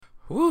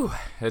Whew,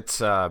 it's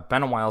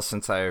been a while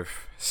since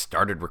I've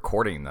started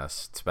recording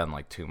this. It's been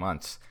like 2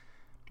 months.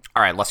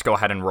 All right, let's go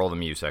ahead and roll the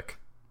music.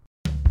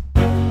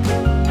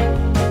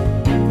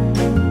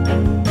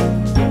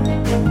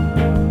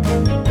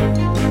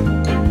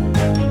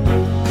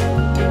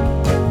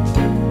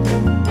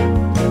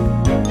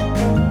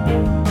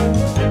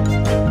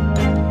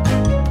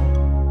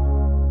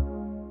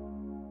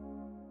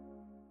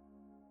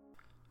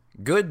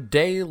 Good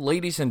day,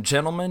 ladies and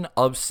gentlemen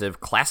of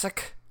Civ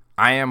Classic.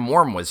 I am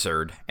Worm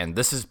Wizard, and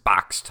this is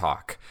Box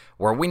Talk,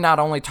 where we not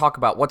only talk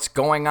about what's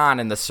going on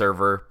in the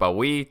server, but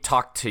we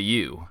talk to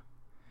you.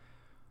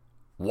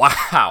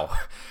 Wow,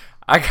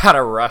 I got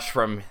a rush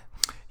from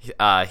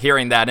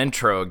hearing that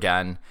intro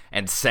again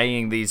and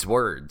saying these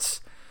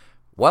words.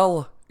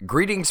 Well,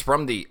 greetings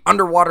from the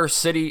underwater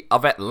city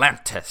of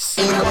Atlantis.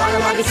 In the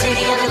waterlogged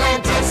city of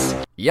Atlantis.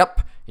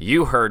 Yep,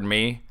 you heard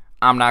me.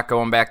 I'm not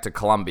going back to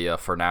Colombia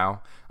for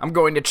now. I'm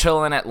going to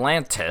chill in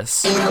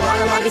Atlantis. In the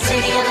waterlogged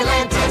city of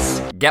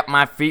Atlantis. Get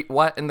my feet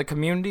wet in the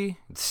community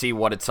and see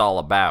what it's all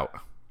about.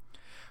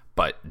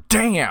 But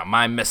damn,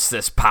 I miss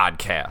this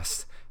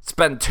podcast. It's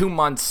been 2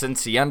 months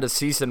since the end of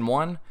Season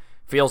 1.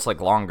 Feels like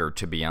longer,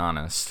 to be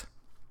honest.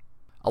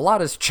 A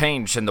lot has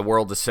changed in the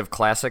world of Civ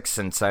Classic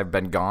since I've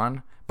been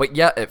gone, but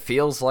yet it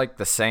feels like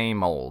the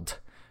same old.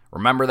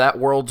 Remember that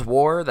World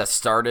War that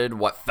started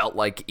what felt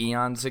like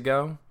eons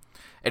ago?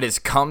 It has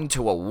come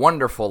to a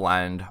wonderful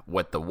end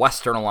with the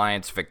Western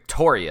Alliance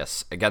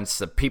victorious against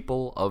the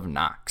people of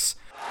Nox.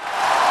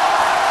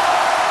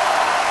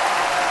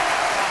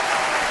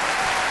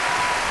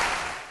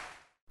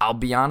 I'll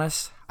be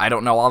honest, I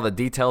don't know all the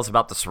details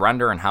about the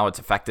surrender and how it's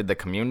affected the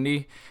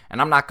community,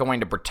 and I'm not going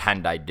to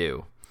pretend I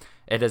do.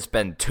 It has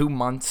been 2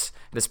 months,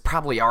 it has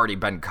probably already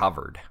been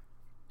covered.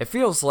 It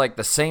feels like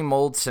the same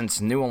old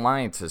since new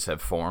alliances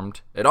have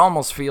formed. It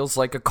almost feels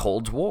like a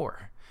Cold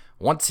War.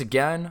 Once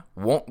again,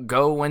 won't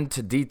go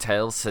into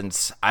details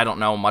since I don't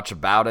know much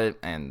about it,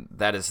 and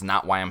that is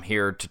not why I'm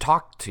here to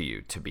talk to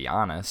you, to be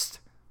honest.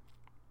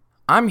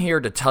 I'm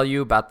here to tell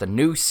you about the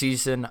new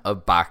season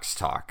of Box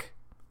Talk.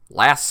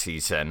 Last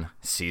season,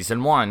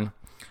 Season 1,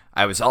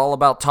 I was all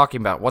about talking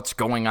about what's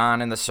going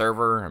on in the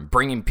server and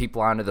bringing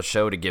people onto the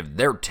show to give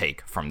their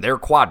take from their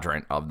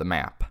quadrant of the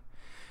map.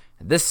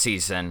 This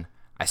season,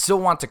 I still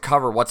want to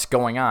cover what's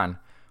going on,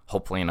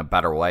 hopefully in a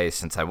better way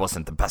since I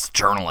wasn't the best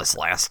journalist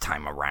last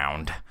time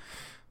around.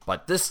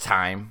 But this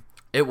time,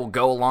 it will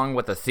go along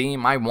with the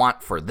theme I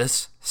want for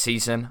this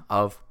season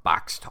of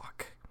Box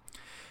Talk.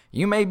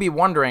 You may be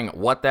wondering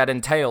what that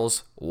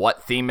entails,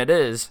 what theme it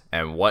is,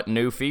 and what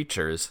new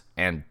features.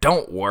 And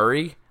don't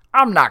worry,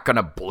 I'm not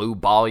gonna blue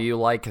ball you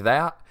like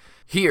that.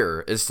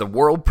 Here is the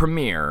world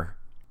premiere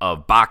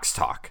of Box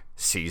Talk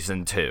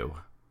Season 2.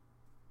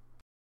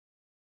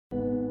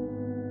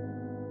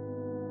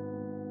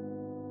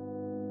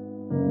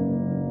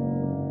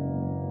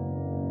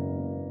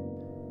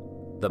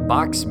 The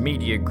Box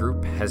Media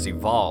Group has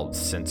evolved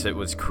since it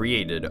was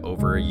created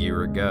over a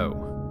year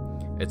ago.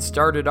 It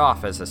started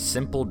off as a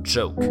simple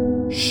joke.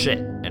 Shit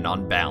and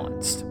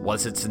Unbalanced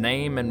was its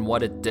name and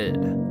what it did.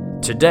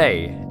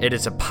 Today, it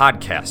is a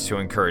podcast to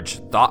encourage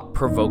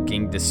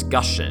thought-provoking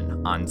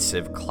discussion on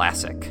Civ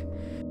Classic.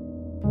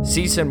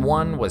 Season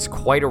 1 was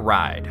quite a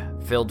ride,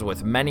 filled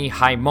with many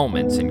high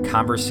moments in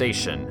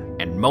conversation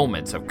and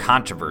moments of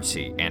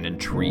controversy and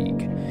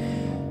intrigue.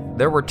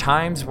 There were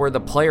times where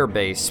the player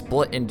base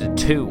split into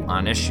two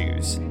on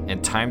issues,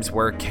 and times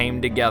where it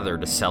came together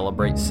to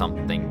celebrate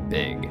something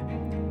big.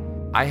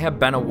 I have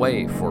been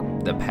away for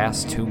the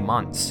past 2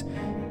 months,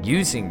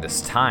 using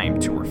this time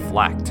to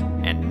reflect,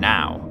 and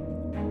now,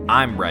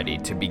 I'm ready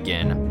to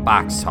begin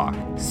Box Talk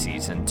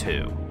Season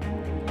 2.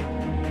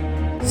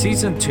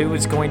 Season 2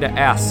 is going to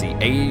ask the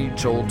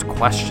age-old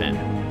question,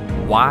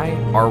 why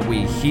are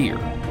we here?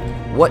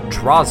 What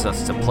draws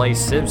us to play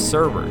Civ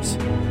servers?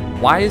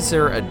 Why is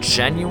there a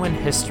genuine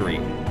history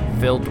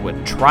filled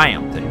with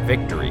triumph and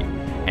victory,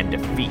 and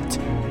defeat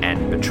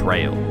and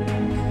betrayal?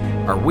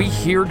 Are we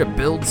here to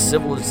build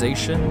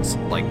civilizations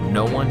like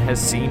no one has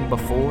seen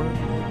before?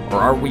 Or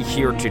are we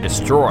here to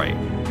destroy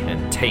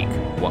and take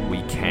what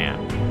we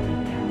can?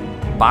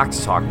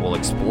 Box Talk will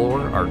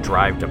explore our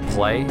drive to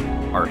play,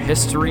 our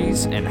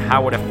histories, and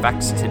how it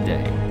affects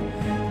today.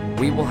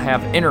 We will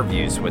have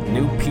interviews with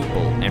new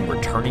people and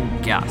returning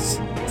guests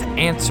to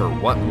answer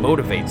what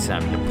motivates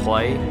them to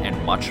play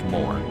and much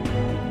more.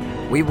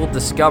 We will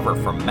discover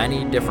from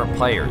many different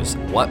players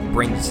what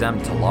brings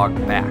them to log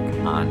back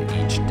on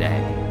each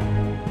day.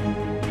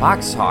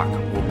 Box Talk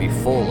will be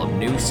full of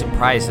new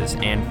surprises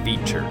and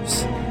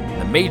features.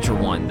 The major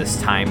one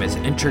this time is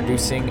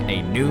introducing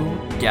a new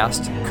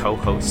guest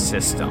co-host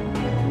system.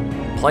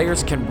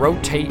 Players can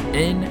rotate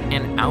in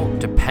and out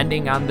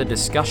depending on the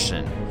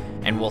discussion,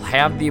 and will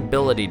have the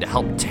ability to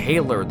help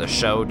tailor the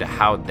show to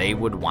how they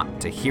would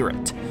want to hear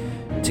it.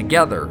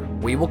 Together,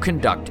 we will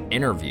conduct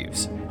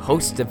interviews,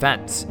 host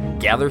events,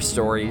 gather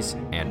stories,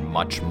 and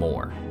much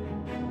more.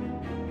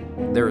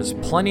 There is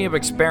plenty of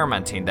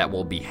experimenting that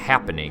will be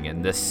happening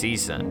in this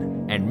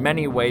season, and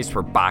many ways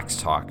for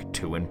Box Talk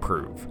to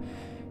improve.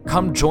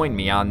 Come join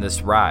me on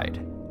this ride,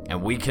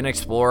 and we can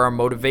explore our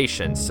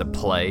motivations to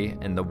play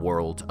in the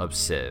world of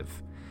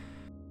Civ.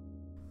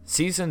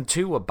 Season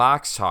 2 of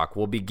Box Talk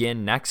will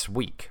begin next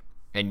week,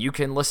 and you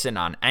can listen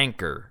on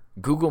Anchor,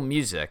 Google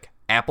Music,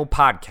 Apple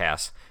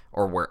Podcasts,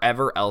 or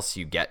wherever else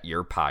you get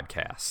your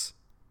podcasts.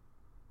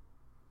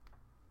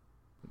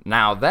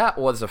 Now, that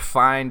was a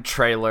fine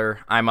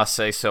trailer, I must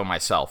say so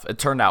myself. It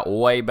turned out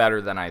way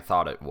better than I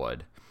thought it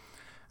would.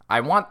 I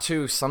want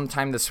to,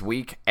 sometime this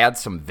week, add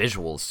some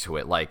visuals to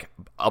it, like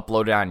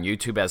upload it on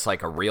YouTube as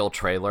like a real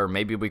trailer.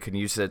 Maybe we can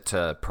use it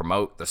to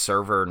promote the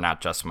server,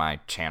 not just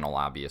my channel,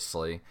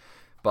 obviously.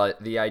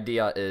 But the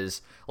idea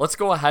is, let's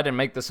go ahead and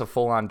make this a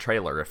full-on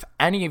trailer. If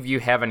any of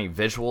you have any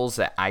visuals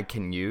that I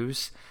can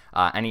use,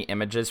 any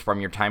images from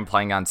your time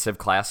playing on Civ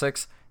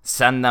Classics,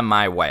 send them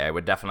my way. I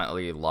would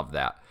definitely love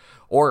that.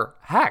 Or,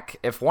 heck,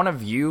 if one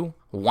of you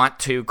want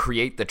to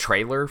create the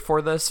trailer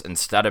for this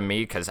instead of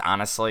me, because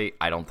honestly,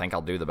 I don't think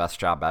I'll do the best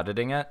job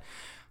editing it,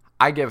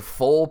 I give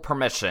full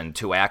permission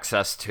to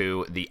access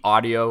to the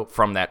audio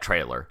from that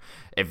trailer.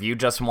 If you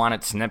just want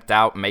it snipped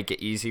out, make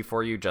it easy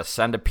for you, just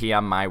send a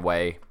PM my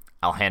way.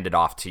 I'll hand it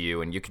off to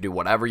you, and you can do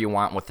whatever you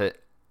want with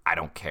it. I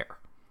don't care.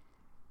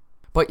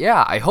 But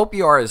yeah, I hope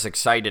you are as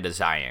excited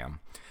as I am.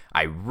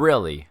 I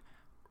really,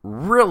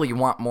 really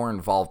want more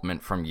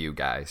involvement from you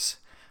guys.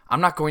 I'm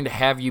not going to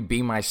have you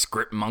be my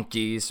script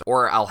monkeys,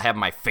 or I'll have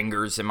my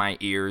fingers in my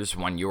ears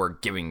when you are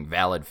giving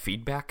valid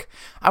feedback.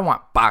 I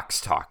want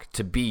Box Talk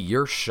to be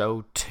your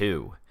show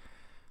too.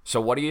 So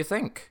what do you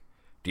think?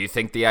 Do you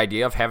think the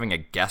idea of having a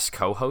guest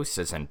co-host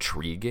is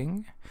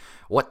intriguing?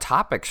 What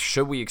topics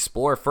should we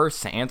explore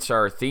first to answer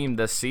our theme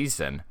this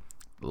season?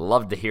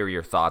 Love to hear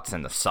your thoughts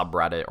in the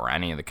subreddit or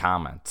any of the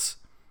comments.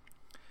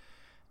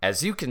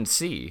 As you can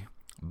see,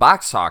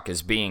 Box Talk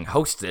is being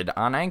hosted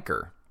on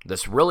Anchor,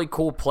 this really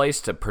cool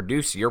place to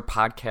produce your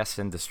podcasts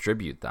and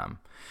distribute them.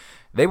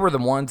 They were the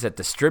ones that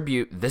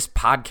distribute this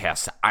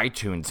podcast to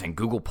iTunes and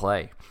Google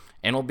Play,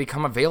 and it'll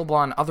become available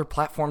on other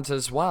platforms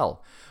as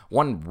well.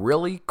 One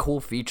really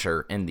cool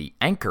feature in the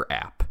Anchor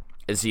app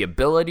is the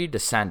ability to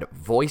send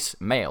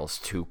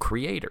voicemails to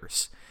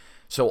creators.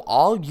 So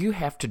all you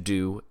have to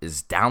do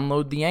is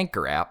download the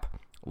Anchor app,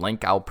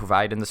 link I'll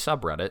provide in the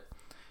subreddit,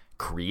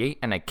 create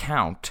an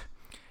account,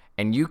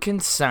 and you can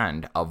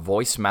send a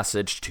voice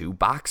message to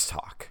Box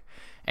Talk,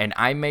 and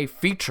I may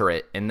feature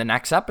it in the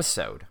next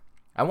episode.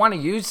 I want to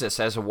use this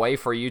as a way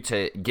for you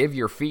to give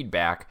your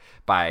feedback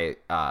by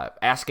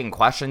asking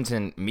questions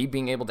and me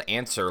being able to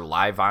answer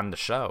live on the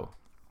show.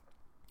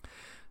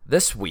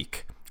 This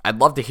week, I'd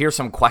love to hear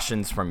some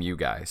questions from you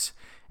guys.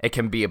 It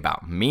can be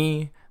about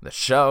me, the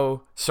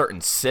show,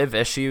 certain Civ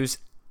issues,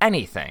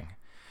 anything.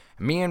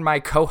 Me and my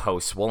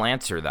co-hosts will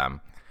answer them.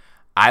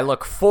 I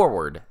look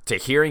forward to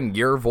hearing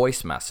your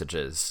voice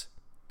messages.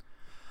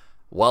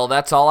 Well,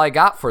 that's all I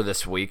got for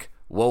this week.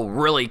 We'll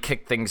really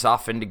kick things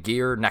off into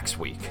gear next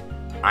week.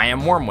 I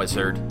am Worm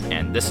Wizard,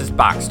 and this is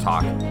Box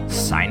Talk,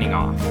 signing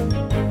off.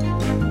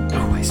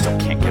 Oh, I still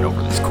can't get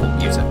over this cool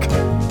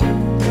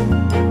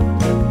music.